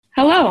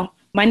Hello,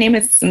 my name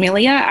is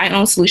Amelia. I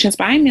own Solutions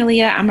by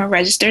Amelia. I'm a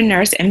registered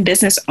nurse and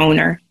business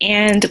owner.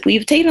 And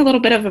we've taken a little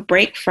bit of a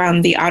break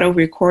from the auto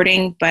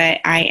recording, but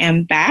I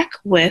am back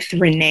with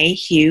Renee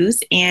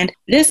Hughes. And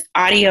this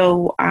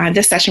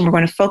session, we're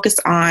going to focus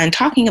on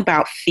talking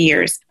about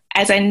fears.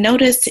 As I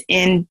noticed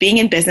in being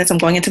in business, I'm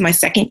going into my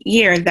second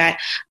year, that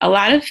a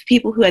lot of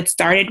people who had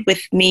started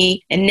with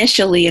me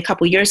initially a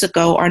couple years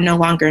ago are no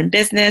longer in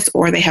business,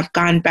 or they have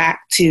gone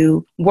back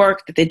to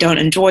work that they don't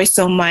enjoy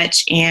so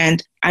much.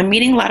 And I'm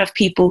meeting a lot of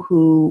people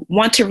who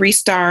want to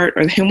restart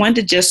or who want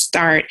to just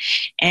start,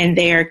 and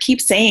they keep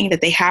saying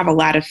that they have a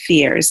lot of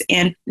fears.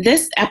 And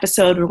this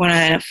episode, we're going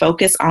to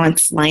focus on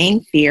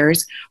slaying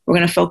fears. We're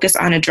going to focus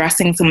on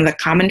addressing some of the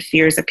common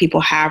fears that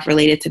people have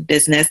related to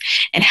business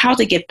and how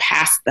to get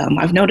past them.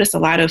 I've noticed a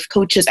lot of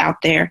coaches out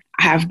there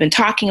have been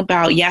talking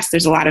about, yes,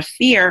 there's a lot of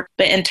fear,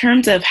 but in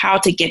terms of how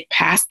to get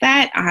past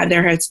that,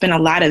 there has been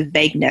a lot of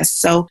vagueness.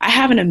 So I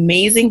have an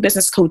amazing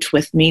business coach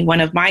with me, one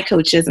of my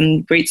coaches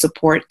and great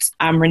supports,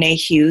 Renee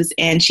Hughes,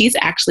 and she's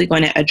actually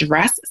going to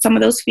address some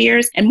of those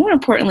fears. And more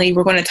importantly,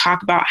 we're going to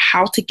talk about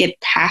how to get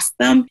past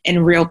them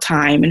in real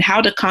time and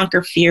how to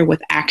conquer fear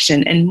with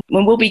action. And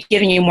we'll be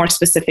giving you more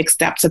specific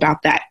steps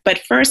about that. But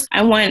first,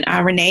 I want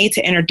Renee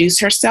to introduce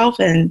herself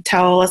and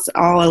tell us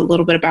all a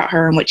little bit about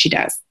her and what she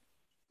does.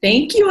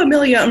 Thank you,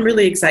 Amelia. I'm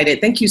really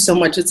excited. Thank you so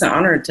much. It's an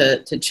honor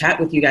to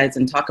chat with you guys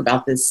and talk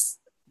about this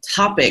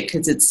topic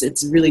because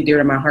it's really dear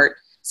to my heart.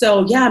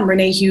 So yeah, I'm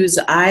Renee Hughes.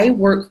 I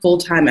work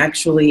full-time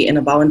actually in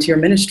a volunteer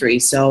ministry.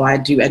 So I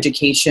do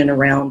education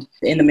around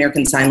in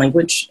American Sign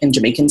Language and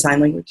Jamaican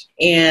Sign Language.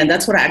 And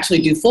that's what I actually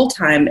do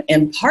full-time.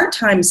 And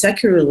part-time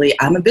secularly,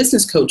 I'm a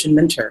business coach and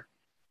mentor.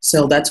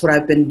 So that's what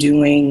I've been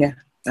doing.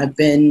 I've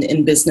been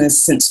in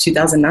business since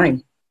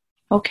 2009.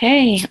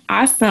 Okay,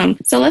 awesome.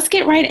 So let's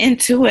get right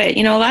into it.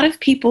 You know, a lot of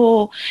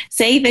people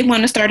say they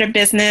want to start a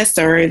business,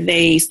 or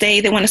they say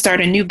they want to start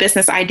a new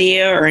business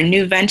idea or a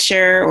new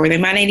venture, or they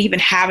might not even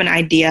have an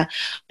idea.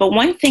 But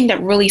one thing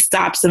that really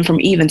stops them from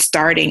even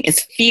starting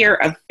is fear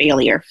of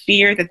failure,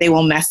 fear that they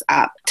will mess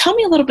up. Tell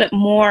me a little bit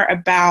more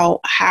about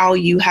how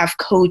you have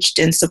coached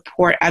and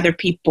support other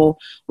people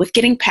with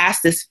getting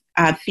past this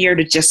fear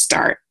to just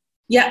start.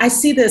 Yeah, I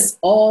see this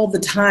all the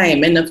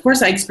time. And of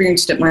course, I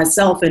experienced it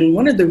myself. And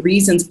one of the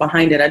reasons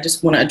behind it, I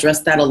just want to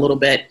address that a little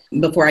bit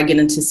before I get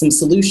into some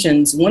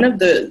solutions. One of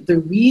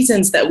the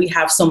reasons that we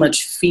have so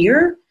much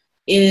fear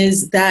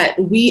is that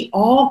we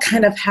all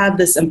kind of have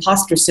this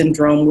imposter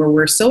syndrome where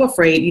we're so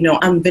afraid,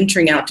 I'm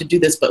venturing out to do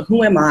this, but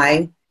who am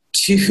I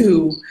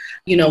to,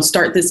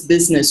 start this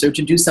business or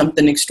to do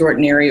something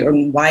extraordinary? Or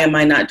why am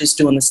I not just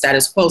doing the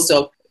status quo?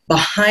 So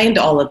behind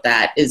all of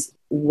that is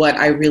what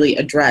I really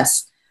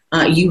address.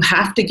 You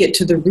have to get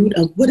to the root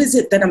of what is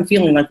it that I'm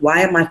feeling like?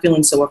 Why am I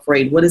feeling so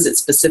afraid? What is it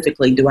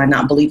specifically? Do I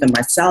not believe in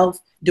myself?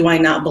 Do I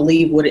not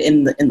believe what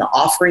in the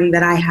offering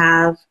that I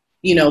have?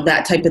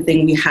 That type of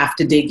thing we have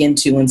to dig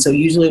into. And so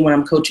usually when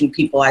I'm coaching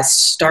people, I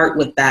start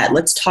with that.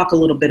 Let's talk a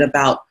little bit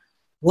about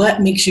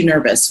what makes you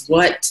nervous.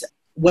 What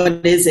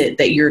is it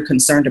that you're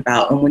concerned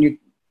about?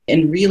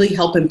 And really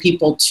helping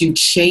people to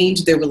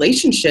change their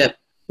relationship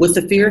with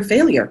the fear of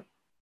failure.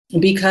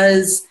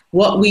 Because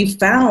what we've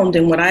found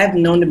and what I've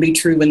known to be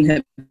true and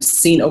have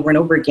seen over and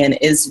over again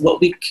is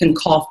what we can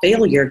call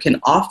failure can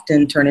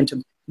often turn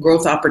into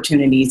growth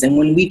opportunities. And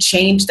when we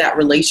change that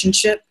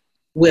relationship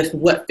with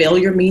what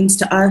failure means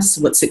to us,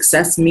 what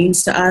success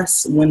means to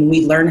us, when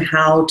we learn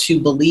how to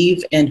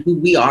believe in who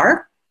we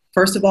are,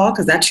 first of all,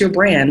 because that's your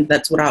brand.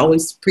 That's what I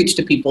always preach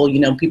to people.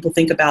 People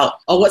think about,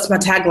 what's my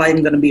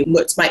tagline going to be?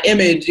 What's my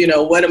image?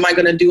 What am I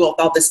going to do with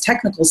all this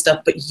technical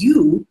stuff? But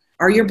you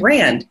are your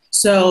brand.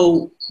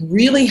 So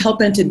really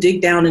helping to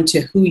dig down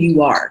into who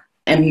you are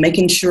and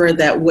making sure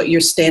that what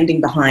you're standing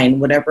behind,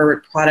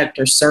 whatever product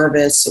or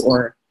service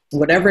or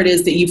whatever it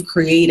is that you've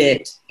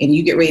created and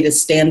you get ready to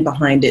stand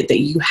behind it,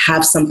 that you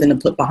have something to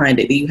put behind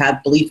it, that you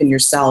have belief in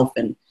yourself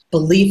and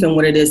belief in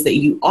what it is that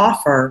you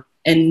offer,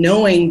 and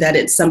knowing that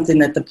it's something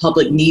that the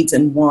public needs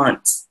and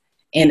wants.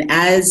 And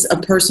as a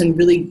person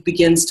really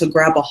begins to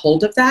grab a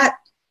hold of that,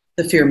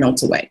 the fear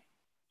melts away.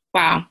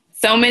 Wow.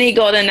 So many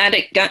golden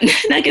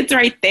nuggets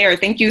right there.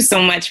 Thank you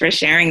so much for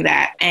sharing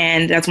that.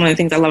 And that's one of the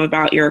things I love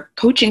about your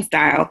coaching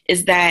style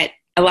is that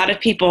a lot of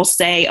people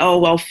say, oh,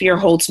 well, fear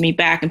holds me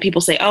back. And people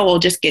say, oh, well,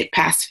 just get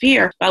past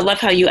fear. But I love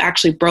how you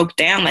actually broke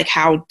down like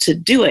how to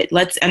do it.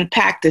 Let's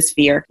unpack this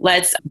fear.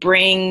 Let's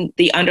bring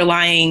the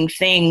underlying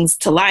things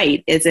to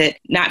light. Is it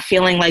not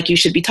feeling like you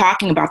should be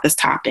talking about this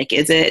topic?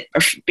 Is it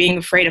being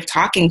afraid of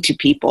talking to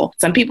people?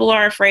 Some people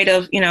are afraid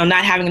of,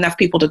 not having enough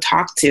people to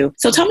talk to.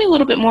 So tell me a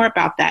little bit more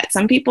about that.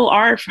 Some people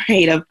are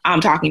afraid of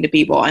talking to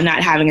people and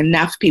not having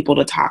enough people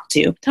to talk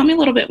to. Tell me a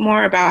little bit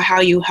more about how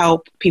you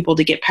help people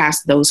to get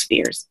past those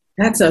fears.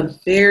 That's a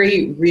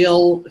very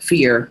real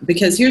fear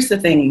because here's the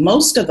thing.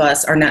 Most of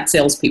us are not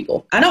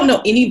salespeople. I don't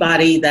know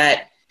anybody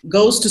that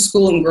goes to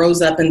school and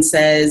grows up and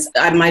says,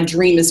 my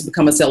dream is to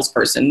become a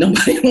salesperson.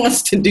 Nobody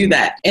wants to do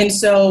that. And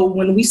so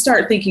when we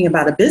start thinking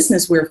about a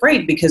business, we're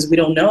afraid because we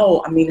don't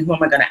know, who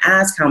am I going to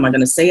ask? How am I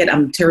going to say it?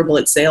 I'm terrible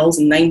at sales.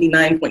 And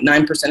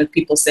 99.9% of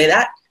people say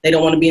that. They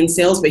don't want to be in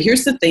sales. But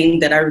here's the thing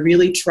that I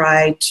really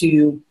try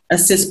to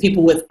assist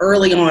people with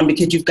early on,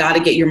 because you've got to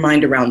get your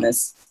mind around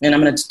this. And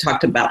I'm going to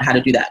talk about how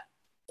to do that.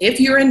 If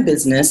you're in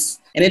business,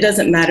 and it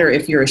doesn't matter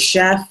if you're a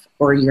chef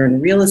or you're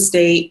in real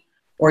estate,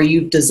 or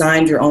you've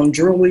designed your own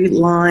jewelry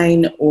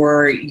line,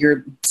 or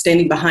you're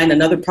standing behind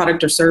another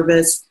product or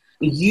service,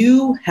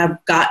 you have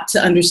got to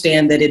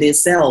understand that it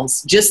is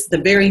sales. Just the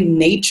very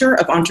nature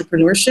of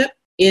entrepreneurship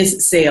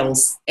is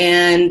sales.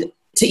 And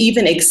to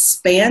even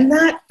expand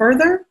that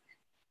further,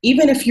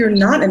 even if you're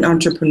not an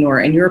entrepreneur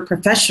and you're a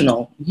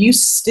professional, you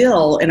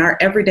still, in our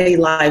everyday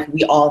life,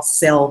 we all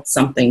sell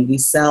something. We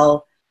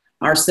sell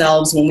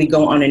ourselves when we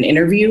go on an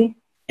interview.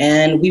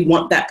 And we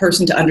want that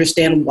person to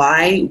understand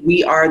why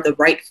we are the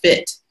right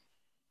fit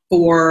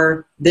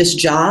for this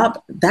job.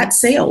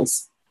 That's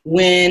sales.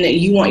 When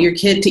you want your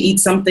kid to eat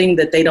something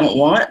that they don't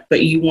want,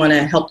 but you want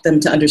to help them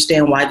to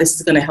understand why this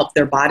is going to help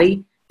their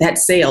body,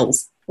 that's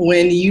sales.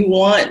 When you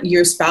want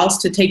your spouse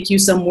to take you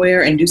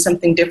somewhere and do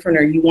something different,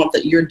 or you want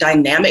your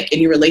dynamic in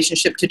your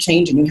relationship to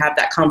change and you have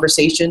that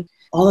conversation,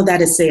 all of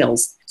that is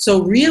sales.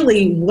 So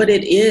really what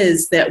it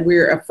is that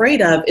we're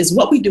afraid of is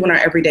what we do in our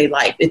everyday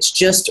life. It's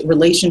just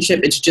relationship.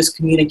 It's just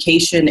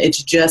communication.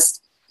 It's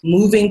just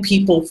moving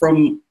people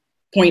from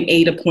point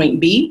A to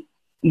point B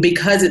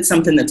because it's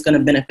something that's going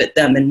to benefit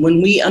them. And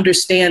when we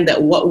understand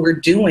that what we're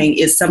doing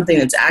is something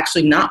that's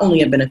actually not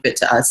only a benefit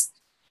to us,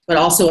 but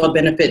also a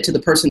benefit to the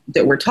person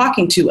that we're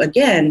talking to,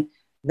 again,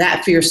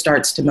 that fear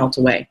starts to melt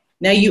away.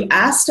 Now, you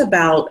asked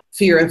about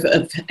fear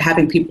of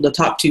having people to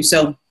talk to.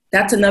 So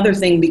that's another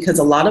thing, because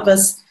a lot of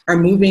us are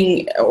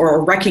moving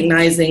or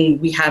recognizing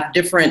we have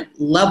different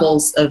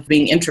levels of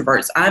being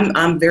introverts.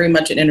 I'm very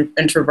much an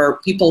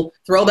introvert. People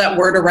throw that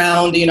word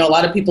around. A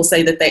lot of people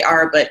say that they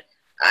are, but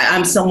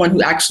I'm someone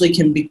who actually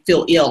can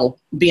feel ill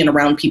being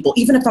around people,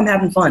 even if I'm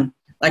having fun.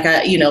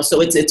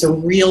 So it's a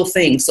real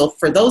thing. So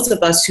for those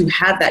of us who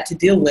have that to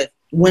deal with,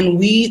 when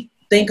we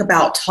think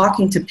about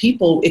talking to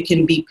people, it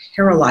can be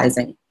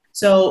paralyzing.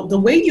 So the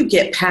way you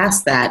get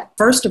past that,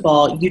 first of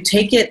all, you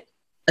take it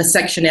a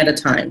section at a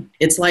time.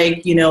 It's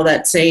like,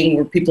 that saying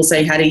where people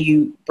say, how do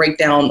you break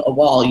down a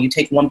wall? You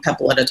take one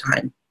pebble at a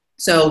time.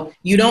 So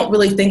you don't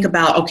really think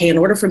about, okay, in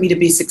order for me to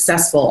be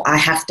successful, I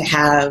have to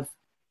have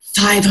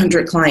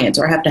 500 clients,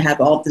 or I have to have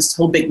all this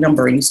whole big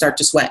number, and you start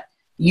to sweat.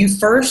 You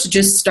first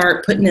just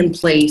start putting in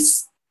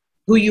place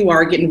who you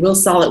are, getting real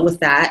solid with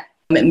that,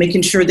 and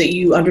making sure that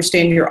you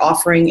understand your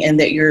offering and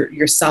that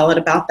you're solid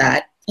about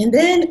that. And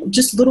then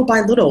just little by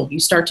little, you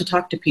start to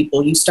talk to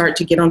people. You start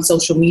to get on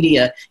social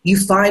media. You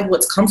find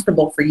what's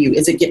comfortable for you.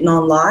 Is it getting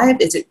on live?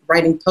 Is it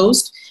writing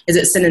posts? Is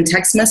it sending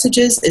text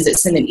messages? Is it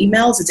sending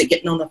emails? Is it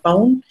getting on the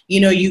phone?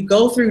 You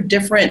go through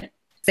different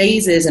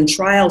phases and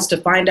trials to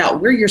find out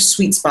where your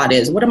sweet spot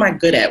is. What am I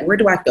good at? Where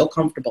do I feel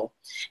comfortable?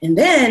 And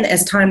then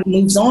as time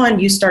moves on,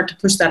 you start to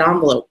push that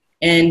envelope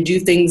and do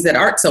things that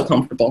aren't so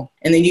comfortable.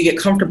 And then you get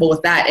comfortable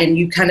with that and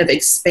you kind of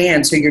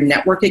expand. So your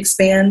network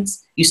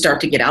expands. You start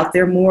to get out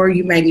there more.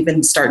 You might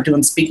even start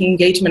doing speaking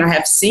engagement. I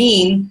have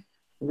seen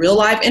real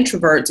life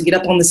introverts get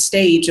up on the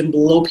stage and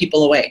blow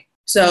people away.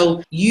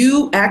 So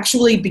you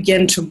actually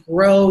begin to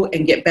grow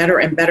and get better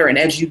and better. And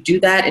as you do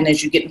that, and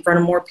as you get in front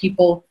of more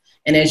people,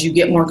 and as you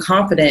get more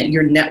confident,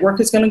 your network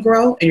is going to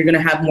grow and you're going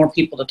to have more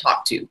people to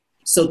talk to.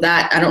 So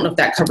that, I don't know if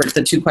that covers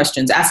the two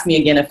questions. Ask me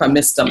again if I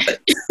missed something.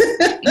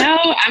 No,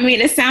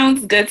 it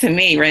sounds good to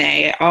me,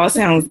 Renee. It all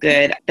sounds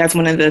good. That's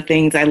one of the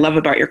things I love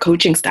about your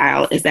coaching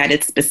style is that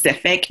it's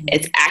specific,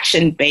 it's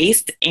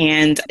action-based,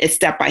 and it's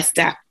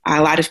step-by-step.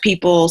 A lot of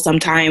people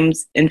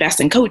sometimes invest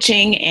in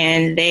coaching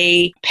and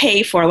they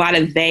pay for a lot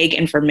of vague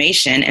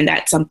information. And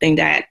that's something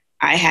that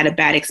I had a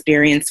bad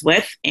experience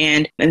with.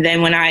 And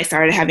then when I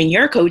started having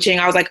your coaching,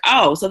 I was like,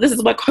 oh, so this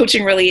is what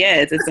coaching really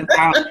is. It's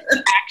about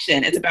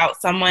action. It's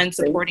about someone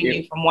supporting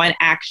you from one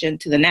action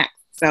to the next.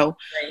 So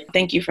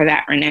thank you for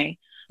that, Renee.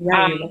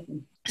 Yeah,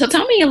 so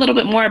tell me a little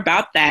bit more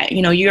about that.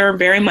 You're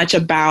very much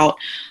about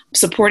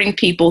supporting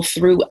people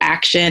through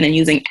action and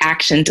using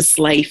action to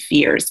slay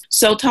fears.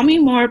 So tell me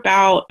more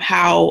about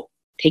how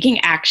taking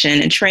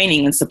action and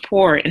training and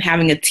support and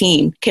having a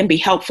team can be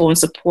helpful and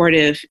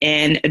supportive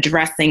in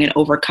addressing and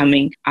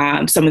overcoming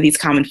some of these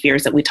common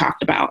fears that we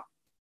talked about.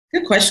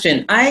 Good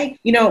question.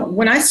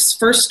 When I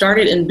first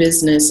started in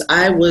business,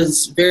 I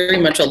was very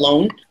much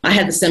alone. I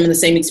had some of the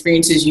same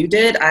experiences you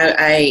did.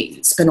 I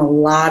spent a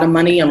lot of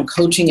money on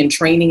coaching and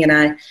training,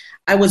 and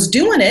I was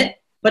doing it,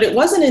 but it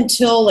wasn't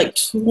until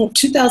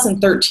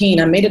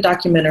 2013, I made a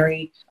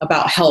documentary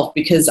about health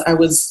because I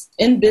was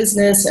in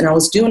business and I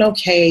was doing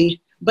okay.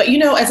 But,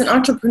 as an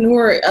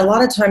entrepreneur, a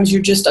lot of times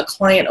you're just a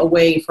client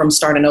away from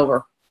starting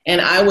over.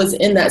 And I was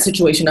in that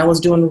situation. I was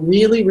doing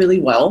really, really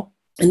well.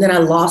 And then I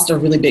lost a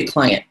really big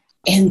client.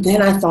 And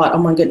then I thought, oh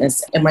my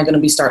goodness, am I going to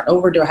be starting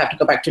over? Do I have to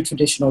go back to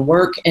traditional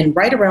work? And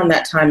right around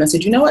that time, I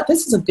said, you know what?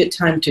 This is a good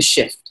time to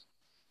shift.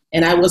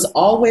 And I was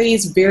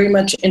always very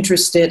much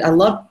interested. I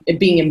love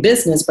being in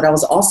business, but I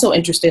was also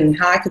interested in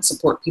how I could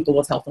support people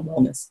with health and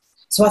wellness.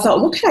 So I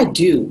thought, what can I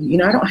do?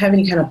 I don't have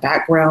any kind of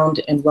background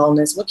in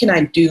wellness. What can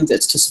I do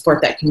that's to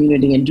support that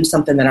community and do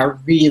something that I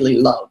really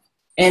love?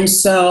 And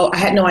so I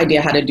had no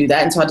idea how to do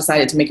that. And so I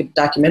decided to make a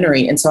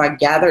documentary. And so I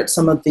gathered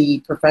some of the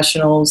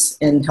professionals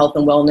in health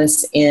and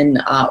wellness in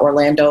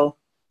Orlando,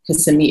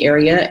 Kissimmee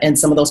area. And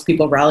some of those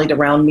people rallied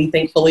around me,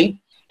 thankfully,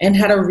 and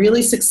had a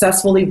really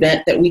successful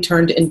event that we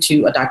turned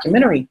into a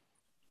documentary.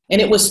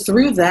 And it was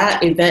through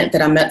that event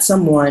that I met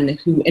someone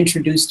who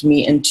introduced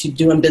me into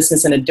doing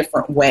business in a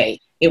different way.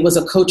 It was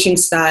a coaching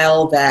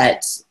style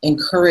that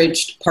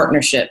encouraged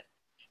partnership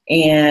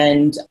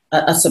and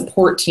a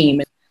support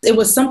team. It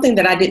was something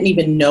that I didn't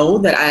even know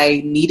that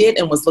I needed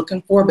and was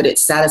looking for, but it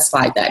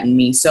satisfied that in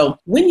me. So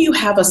when you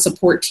have a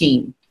support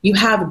team, you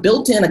have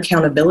built-in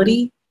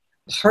accountability,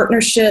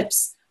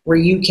 partnerships, where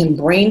you can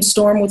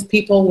brainstorm with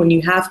people, when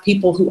you have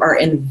people who are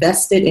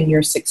invested in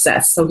your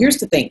success. So here's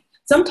the thing.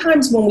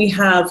 Sometimes when we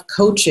have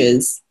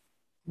coaches,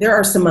 there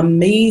are some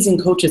amazing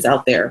coaches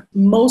out there.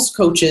 Most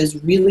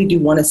coaches really do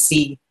want to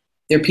see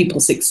their people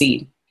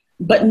succeed,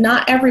 but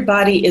not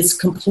everybody is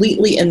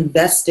completely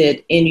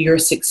invested in your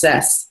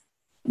success.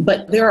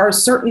 But there are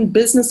certain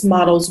business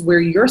models where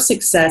your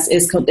success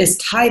is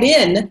tied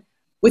in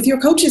with your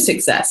coach's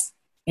success.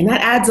 And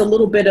that adds a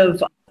little bit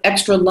of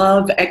extra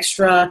love,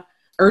 extra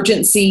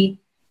urgency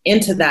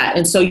into that.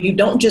 And so you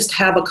don't just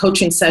have a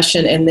coaching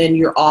session and then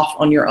you're off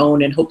on your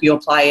own and hope you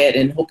apply it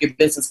and hope your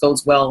business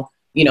goes well,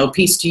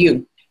 peace to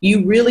you.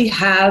 You really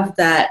have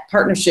that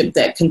partnership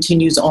that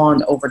continues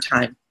on over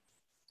time,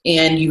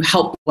 and you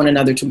help one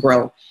another to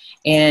grow.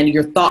 And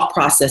your thought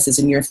processes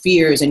and your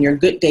fears and your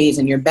good days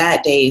and your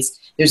bad days,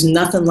 there's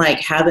nothing like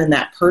having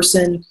that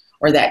person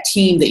or that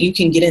team that you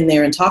can get in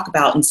there and talk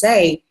about and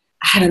say,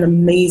 I had an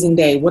amazing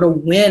day. What a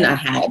win I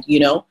had,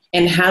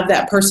 and have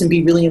that person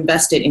be really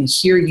invested and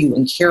hear you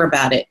and care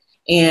about it.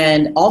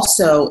 And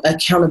also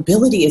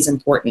accountability is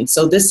important.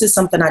 So this is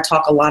something I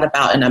talk a lot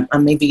about, and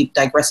I'm maybe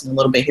digressing a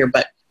little bit here,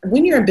 but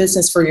when you're in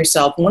business for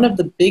yourself, one of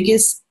the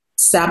biggest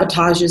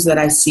sabotages that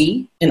I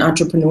see in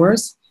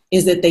entrepreneurs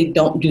is that they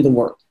don't do the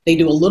work. They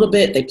do a little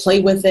bit, they play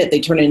with it,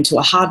 they turn it into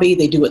a hobby,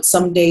 they do it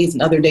some days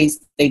and other days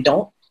they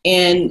don't.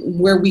 And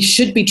where we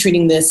should be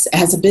treating this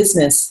as a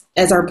business,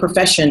 as our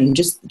profession,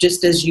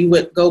 just as you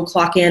would go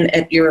clock in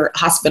at your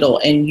hospital,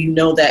 and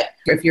that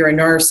if you're a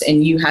nurse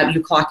and you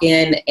clock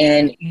in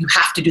and you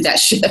have to do that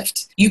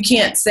shift, you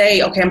can't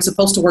say, okay, I'm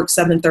supposed to work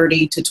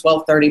 7:30 to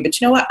 12:30, but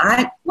you know what,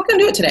 we're going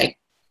to do it today.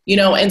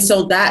 And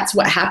so that's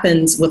what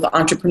happens with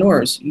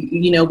entrepreneurs.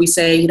 We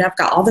say, I've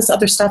got all this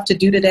other stuff to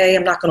do today.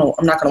 I'm not going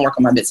to work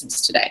on my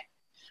business today.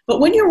 But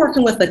when you're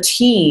working with a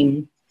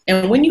team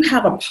and when you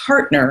have a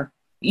partner,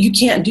 you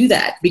can't do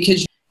that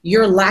because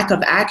your lack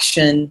of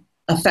action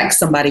affects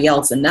somebody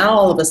else. And now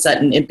all of a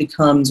sudden it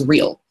becomes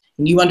real.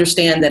 And you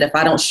understand that if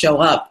I don't show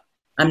up,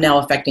 I'm now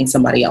affecting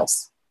somebody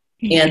else.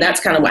 And that's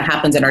kind of what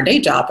happens in our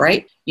day job,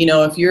 right?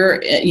 If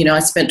you're, I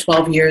spent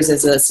 12 years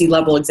as a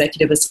C-level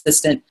executive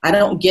assistant. I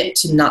don't get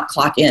to not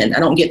clock in. I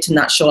don't get to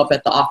not show up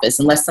at the office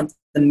unless something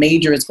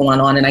major is going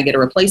on and I get a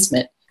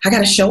replacement. I got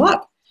to show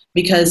up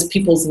because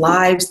people's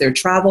lives, their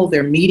travel,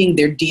 their meeting,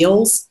 their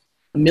deals,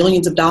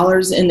 millions of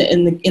dollars in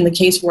the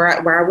case where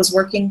I was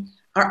working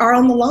are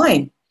on the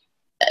line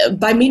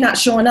by me not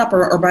showing up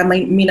or by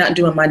me not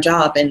doing my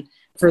job. And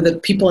for the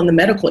people in the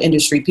medical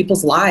industry,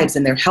 people's lives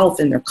and their health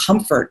and their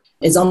comfort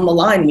is on the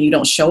line when you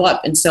don't show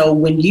up. And so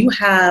when you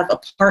have a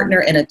partner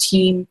and a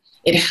team,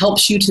 it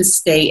helps you to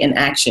stay in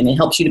action. It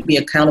helps you to be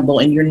accountable,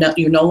 and you're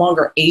no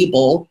longer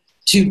able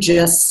to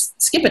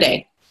just skip a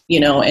day,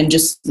 and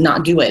just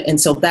not do it.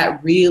 And so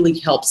that really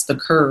helps the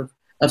curve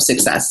of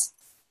success.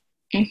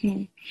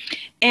 Mm-hmm.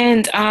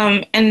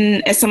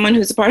 And as someone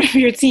who's a part of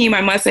your team,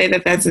 I must say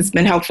that it's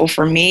been helpful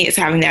for me, is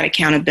having that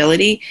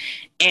accountability.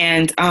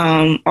 And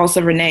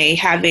also, Renee,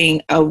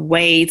 having a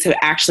way to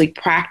actually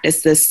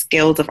practice the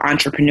skills of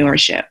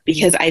entrepreneurship,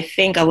 because I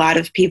think a lot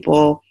of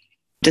people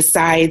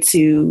decide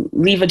to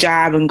leave a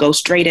job and go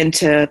straight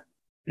into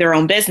their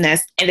own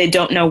business, and they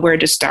don't know where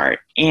to start.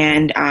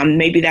 And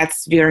maybe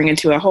that's veering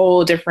into a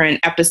whole different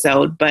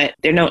episode, but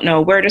they don't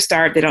know where to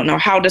start. They don't know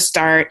how to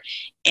start.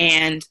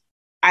 And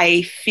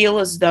I feel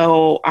as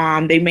though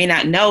they may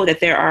not know that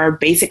there are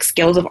basic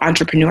skills of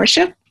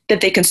entrepreneurship that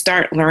they can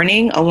start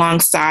learning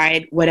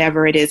alongside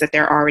whatever it is that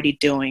they're already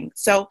doing.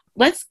 So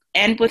let's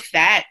end with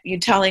that. You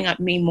telling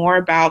me more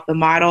about the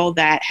model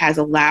that has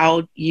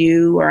allowed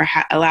you or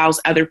allows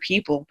other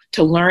people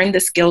to learn the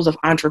skills of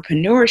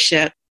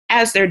entrepreneurship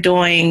as they're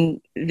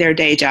doing their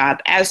day job,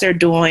 as they're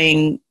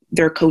doing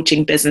their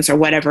coaching business or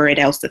whatever it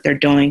else that they're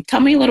doing. Tell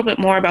me a little bit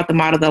more about the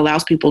model that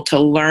allows people to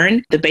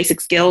learn the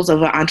basic skills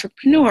of an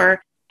entrepreneur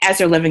as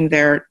they're living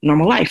their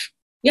normal life.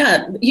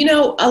 Yeah,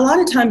 a lot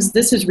of times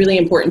this is really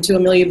important too,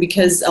 Amelia,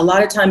 because a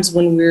lot of times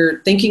when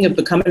we're thinking of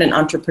becoming an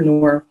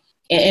entrepreneur,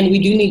 and we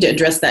do need to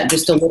address that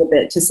just a little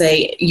bit, to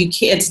say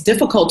it's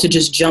difficult to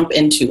just jump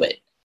into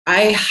it.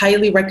 I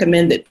highly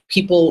recommend that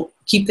people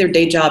keep their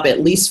day job at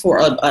least for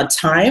a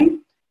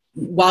time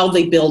while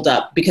they build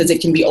up, because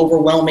it can be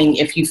overwhelming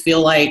if you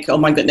feel like, oh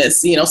my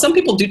goodness, some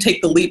people do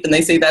take the leap and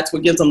they say that's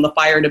what gives them the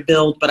fire to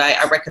build, but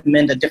I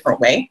recommend a different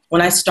way.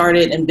 When I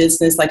started in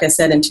business, like I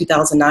said, in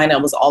 2009, I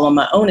was all on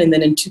my own. And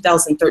then in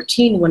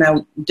 2013, when I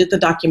did the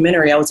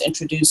documentary, I was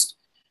introduced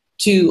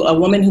to a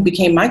woman who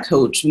became my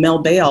coach, Mel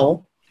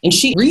Bale, and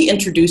she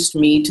reintroduced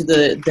me to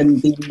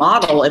the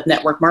model of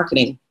network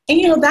marketing.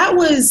 And, that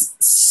was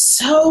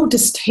so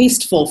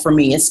distasteful for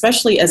me,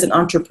 especially as an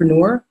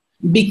entrepreneur,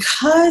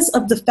 because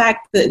of the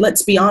fact that,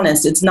 let's be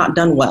honest, it's not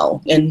done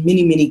well in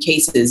many, many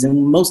cases.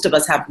 And most of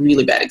us have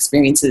really bad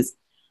experiences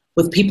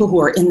with people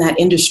who are in that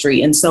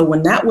industry. And so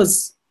when that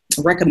was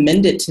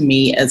recommended to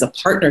me as a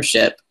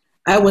partnership,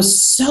 I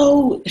was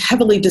so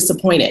heavily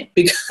disappointed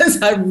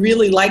because I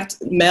really liked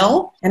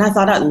Mel. And I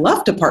thought I'd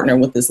love to partner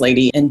with this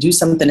lady and do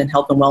something in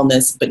health and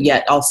wellness, but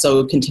yet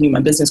also continue my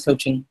business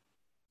coaching.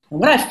 And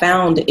what I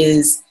found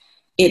is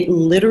it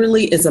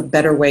literally is a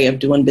better way of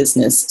doing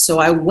business. So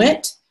I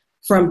went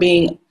from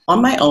being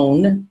on my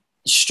own,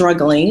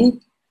 struggling.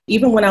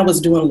 Even when I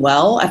was doing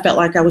well, I felt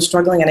like I was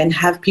struggling. I didn't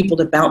have people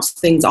to bounce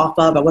things off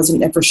of. I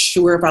wasn't ever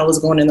sure if I was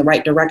going in the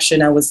right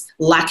direction. I was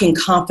lacking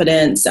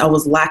confidence. I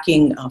was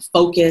lacking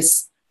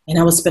focus. And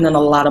I was spending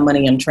a lot of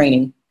money on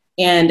training.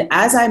 And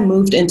as I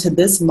moved into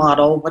this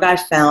model, what I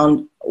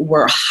found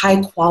were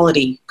high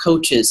quality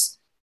coaches.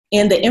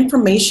 And the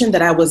information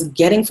that I was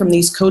getting from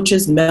these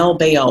coaches, Mel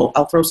Bale,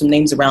 I'll throw some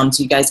names around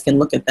so you guys can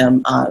look at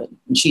them.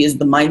 She is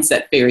the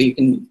Mindset Fairy. You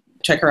can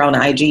check her out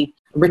on IG.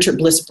 Richard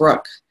Bliss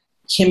Brooke,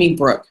 Kimmy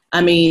Brooke.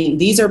 I mean,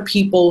 these are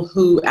people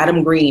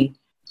Adam Green,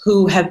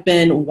 who have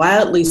been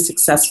wildly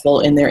successful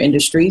in their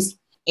industries.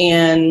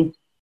 And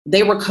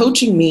they were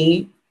coaching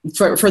me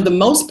for the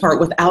most part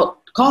without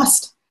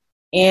cost.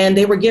 And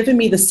they were giving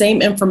me the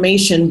same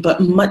information,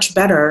 but much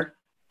better,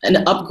 an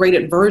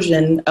upgraded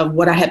version of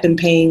what I had been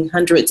paying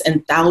hundreds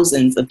and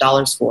thousands of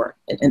dollars for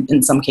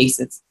in some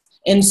cases.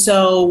 And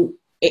so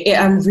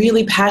I'm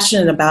really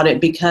passionate about it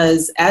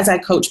because as I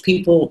coach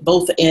people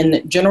both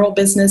in general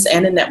business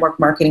and in network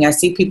marketing, I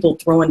see people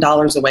throwing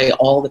dollars away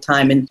all the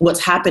time. And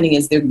what's happening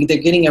is they're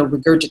getting a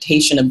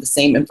regurgitation of the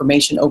same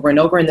information over and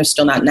over, and they're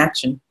still not in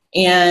action.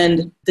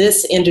 And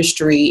this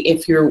industry,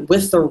 if you're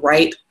with the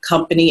right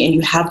company and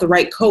you have the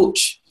right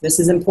coach, this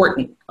is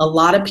important. A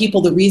lot of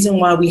people, the reason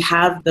why we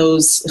have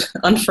those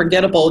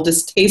unforgettable,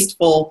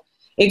 distasteful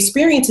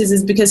experiences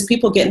is because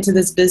people get into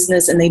this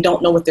business and they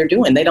don't know what they're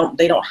doing. They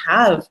don't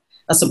have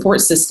a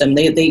support system.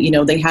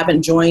 They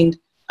haven't joined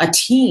a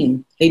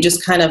team. They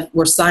just kind of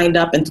were signed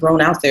up and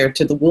thrown out there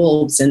to the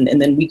wolves. And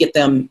then we get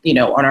them,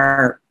 on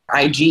our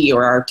IG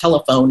or our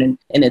telephone and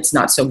it's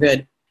not so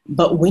good.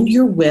 But when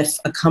you're with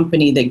a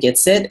company that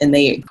gets it and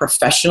they are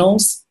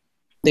professionals,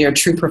 they are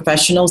true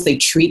professionals. They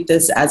treat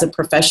this as a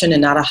profession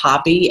and not a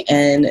hobby.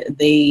 And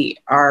they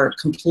are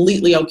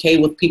completely okay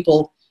with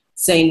people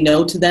saying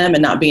no to them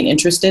and not being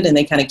interested. And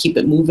they kind of keep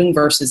it moving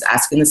versus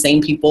asking the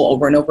same people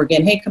over and over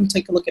again, hey, come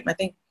take a look at my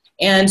thing.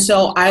 And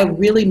so I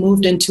really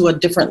moved into a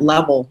different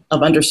level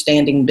of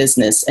understanding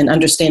business and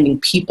understanding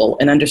people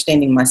and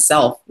understanding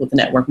myself with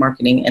network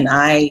marketing. And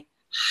I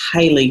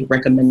highly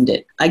recommend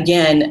it.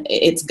 Again,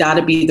 it's got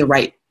to be the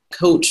right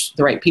coach,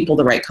 the right people,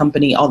 the right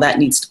company. All that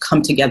needs to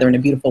come together in a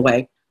beautiful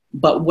way.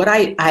 But what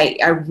I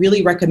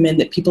really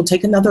recommend that people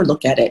take another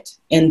look at it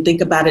and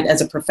think about it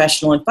as a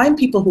professional and find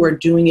people who are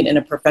doing it in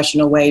a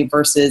professional way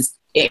versus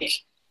ick.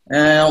 I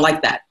don't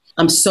like that.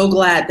 I'm so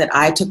glad that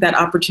I took that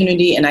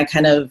opportunity and I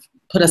kind of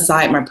put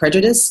aside my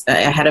prejudice. I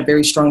had a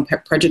very strong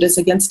prejudice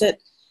against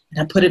it.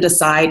 And I put it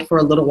aside for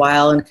a little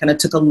while and kind of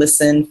took a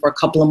listen for a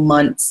couple of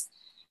months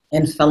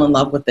and fell in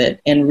love with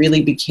it and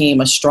really became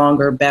a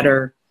stronger,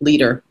 better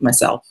leader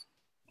myself.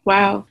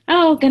 Wow.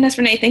 Oh, goodness,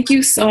 Renee, thank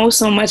you so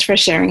much for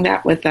sharing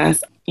that with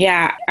us.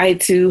 Yeah, I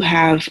too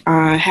have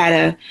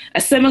had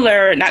a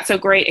similar, not so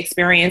great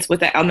experience with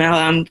the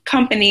MLM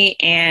company.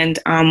 And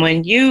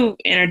when you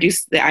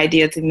introduced the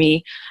idea to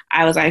me,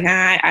 I was like,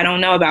 I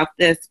don't know about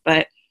this.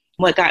 But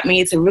what got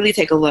me to really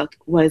take a look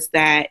was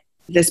that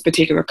this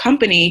particular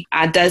company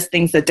does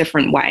things a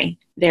different way.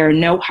 There's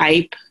no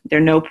hype,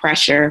 there's no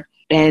pressure.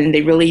 And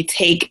they really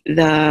take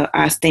the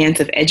stance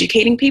of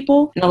educating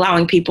people and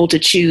allowing people to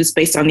choose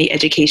based on the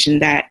education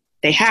that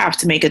they have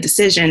to make a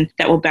decision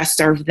that will best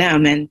serve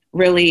them. And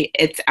really,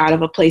 it's out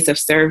of a place of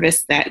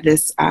service that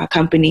this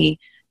company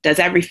does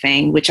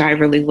everything, which I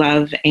really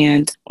love.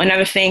 And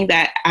another thing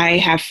that I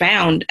have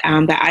found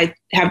that I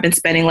have been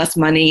spending less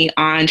money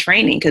on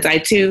training because I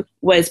too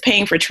was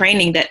paying for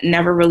training that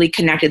never really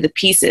connected the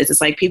pieces.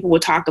 It's like people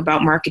would talk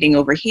about marketing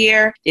over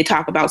here. They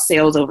talk about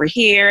sales over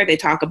here. They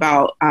talk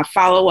about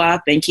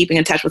follow-up and keeping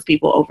in touch with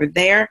people over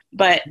there.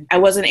 But I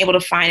wasn't able to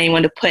find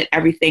anyone to put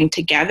everything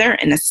together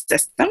in a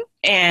system.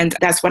 And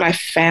that's what I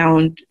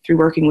found through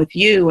working with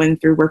you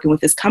and through working with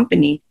this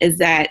company is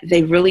that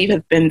they really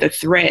have been the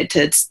thread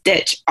to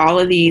stitch all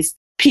of these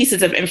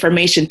pieces of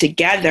information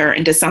together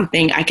into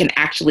something I can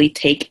actually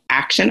take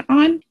action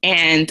on.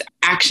 And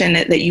action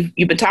that you've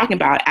been talking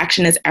about,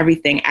 action is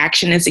everything.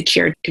 Action is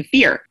secure to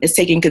fear. It's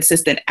taking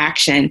consistent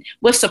action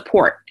with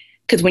support.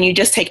 Because when you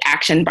just take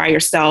action by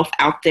yourself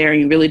out there,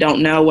 you really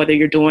don't know whether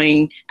you're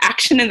doing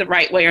action in the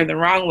right way or the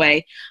wrong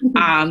way.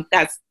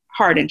 That's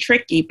hard and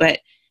tricky, but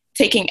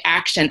taking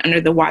action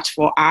under the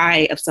watchful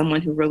eye of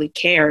someone who really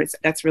cares,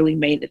 that's really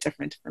made a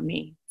difference for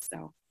me.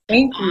 So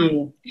thank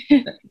you.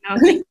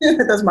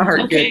 That does my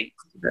heart good.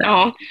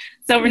 Oh,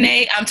 so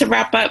Renee, to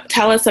wrap up,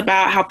 tell us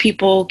about how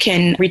people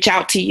can reach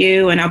out to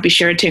you, and I'll be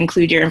sure to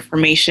include your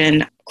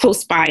information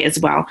close by as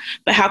well.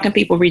 But how can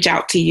people reach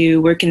out to you?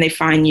 Where can they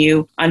find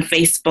you on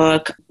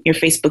Facebook, your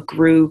Facebook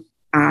group,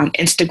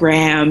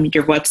 Instagram,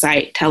 your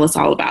website? Tell us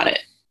all about it.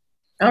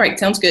 All right,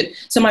 sounds good.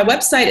 So my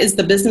website is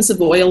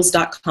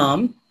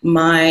thebusinessofoils.com.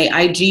 My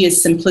IG is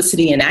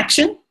Simplicity in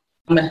Action.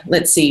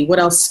 Let's see, what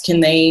else can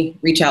they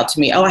reach out to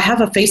me? Oh, I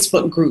have a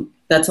Facebook group.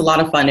 That's a lot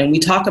of fun. And we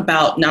talk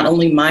about not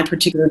only my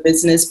particular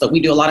business, but we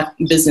do a lot of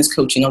business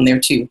coaching on there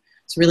too.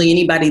 So really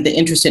anybody that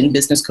interested in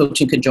business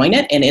coaching could join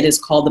it. And it is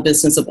called The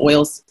Business of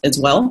Oils as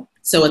well.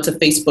 So it's a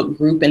Facebook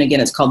group. And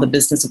again, it's called The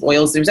Business of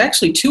Oils. There's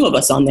actually 2 of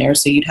us on there.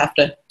 So you'd have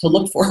to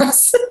look for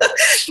us.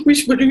 we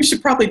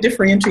should probably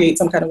differentiate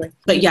some kind of way.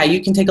 But yeah, you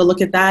can take a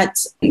look at that.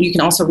 You can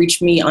also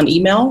reach me on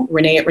email,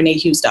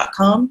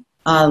 renee@reneehughes.com.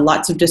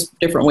 Lots of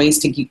different ways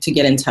to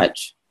get in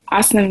touch.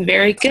 Awesome.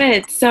 Very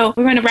good. So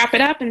we're going to wrap it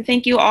up, and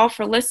thank you all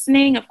for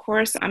listening. Of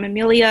course, I'm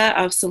Amelia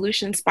of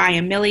Solutions by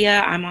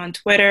Amelia. I'm on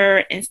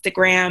Twitter,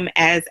 Instagram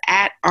as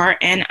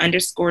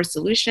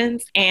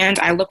 @RN_solutions, and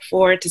I look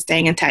forward to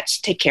staying in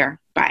touch. Take care.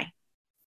 Bye.